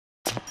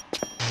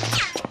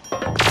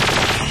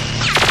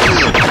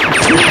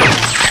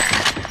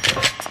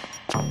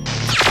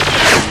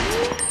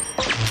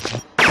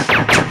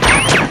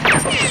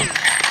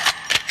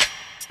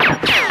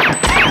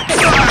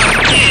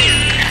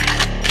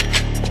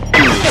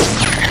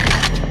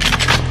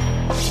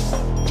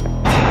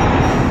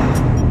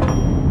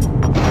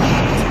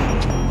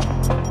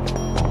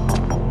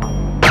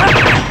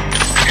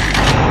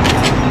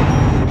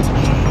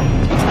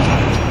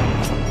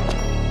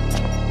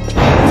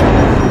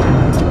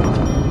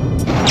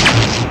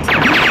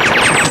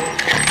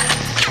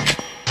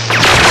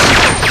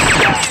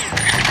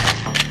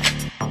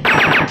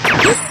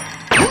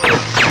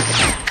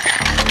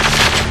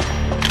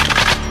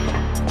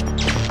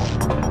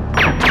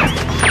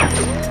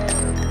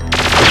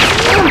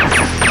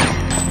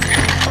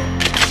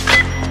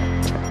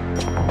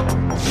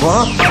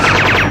What?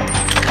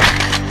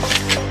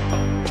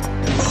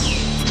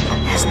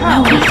 There's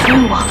no way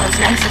through while those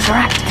lasers are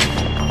active.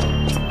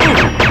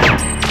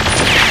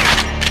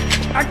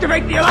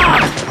 Activate the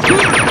alarm!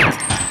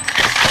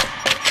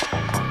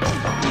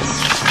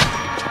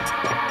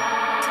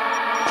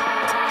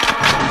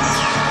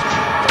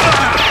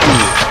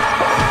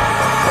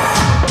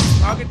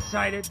 Target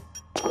sighted.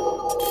 I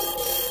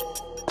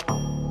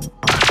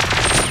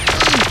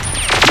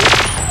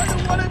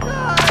don't want to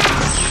die!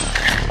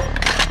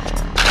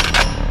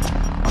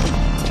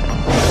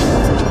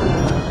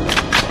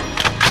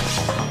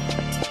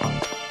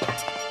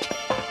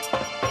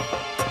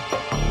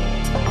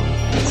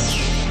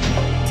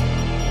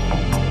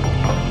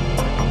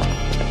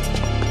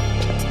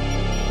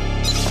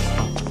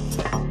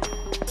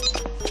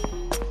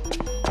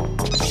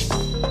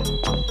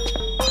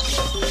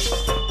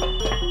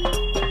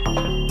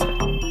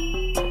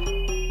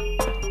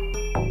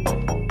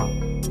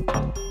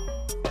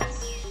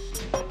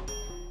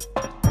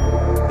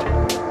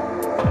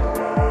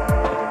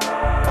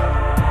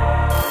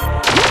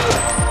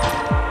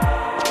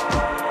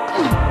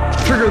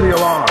 Trigger the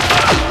alarm.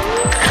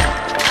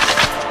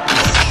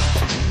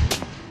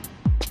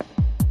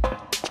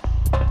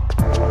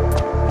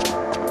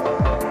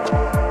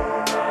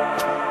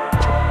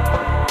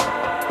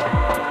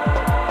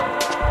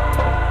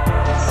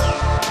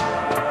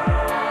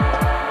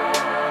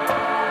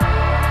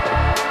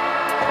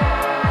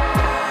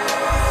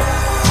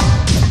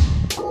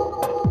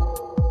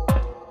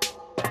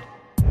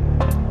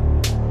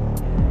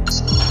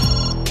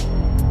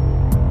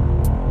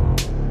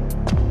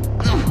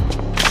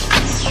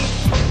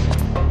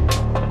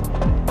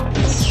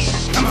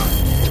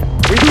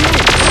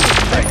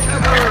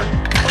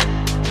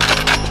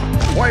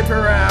 Wipe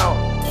her out!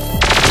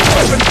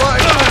 Open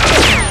fire!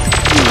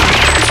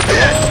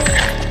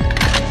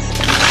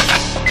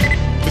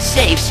 The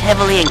safe's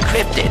heavily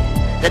encrypted.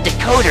 The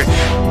decoder...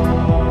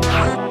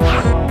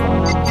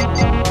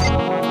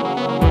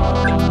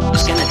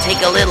 It's gonna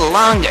take a little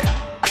longer.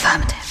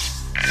 Affirmative.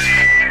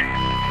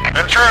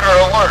 Intruder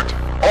alert!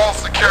 All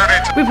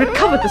security... We've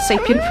recovered the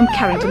sapient from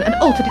Carrington and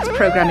altered its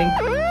programming.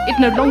 It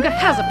no longer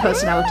has a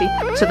personality,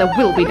 so there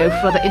will be no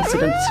further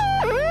incidents.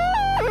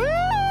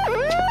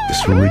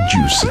 This will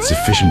reduce its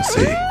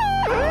efficiency.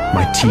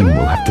 My team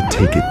will have to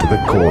take it to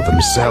the core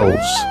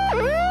themselves.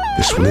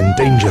 This will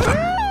endanger them.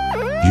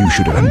 You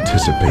should have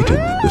anticipated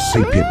that the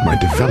sapient might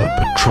develop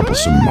a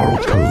troublesome moral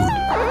code.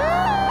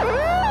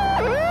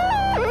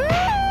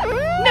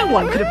 No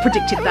one could have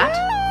predicted that,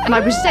 and I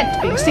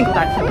resent being singled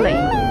out for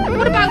blame.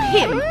 What about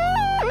him?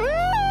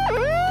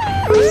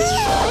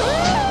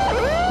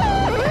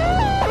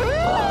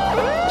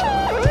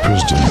 The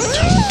President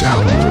turned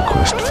down the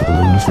request for the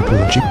loan of the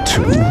Project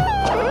 2.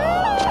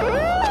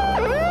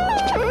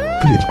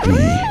 Could it be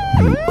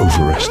you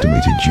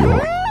overestimated your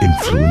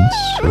influence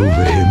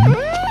over him?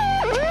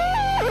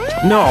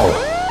 No.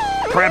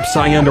 Perhaps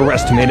I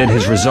underestimated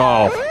his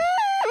resolve.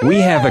 We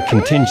have a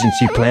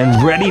contingency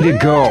plan ready to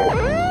go,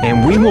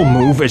 and we will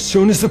move as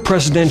soon as the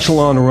presidential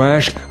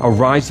entourage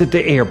arrives at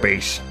the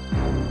airbase.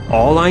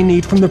 All I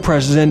need from the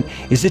president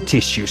is a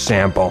tissue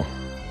sample.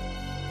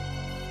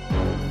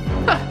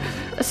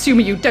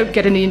 Assuming you don't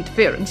get any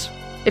interference.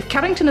 If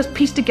Carrington has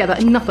pieced together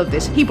enough of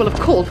this, he will have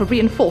called for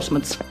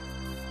reinforcements.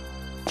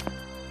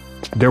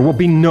 There will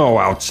be no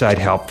outside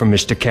help from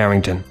Mr.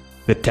 Carrington.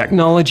 The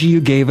technology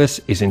you gave us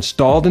is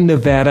installed in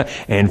Nevada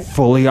and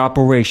fully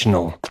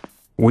operational.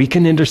 We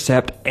can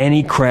intercept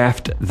any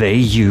craft they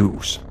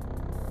use.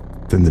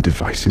 Then the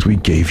devices we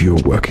gave you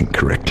are working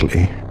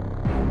correctly.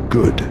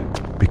 Good,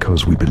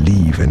 because we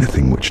believe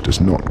anything which does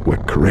not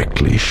work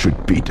correctly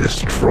should be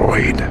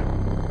destroyed.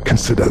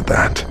 Consider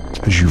that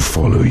as you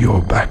follow your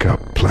backup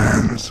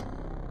plans.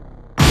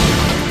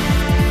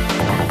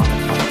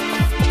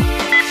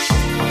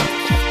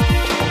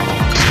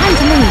 Time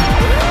to leave.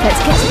 Let's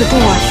get to the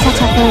door I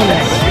set up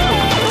earlier.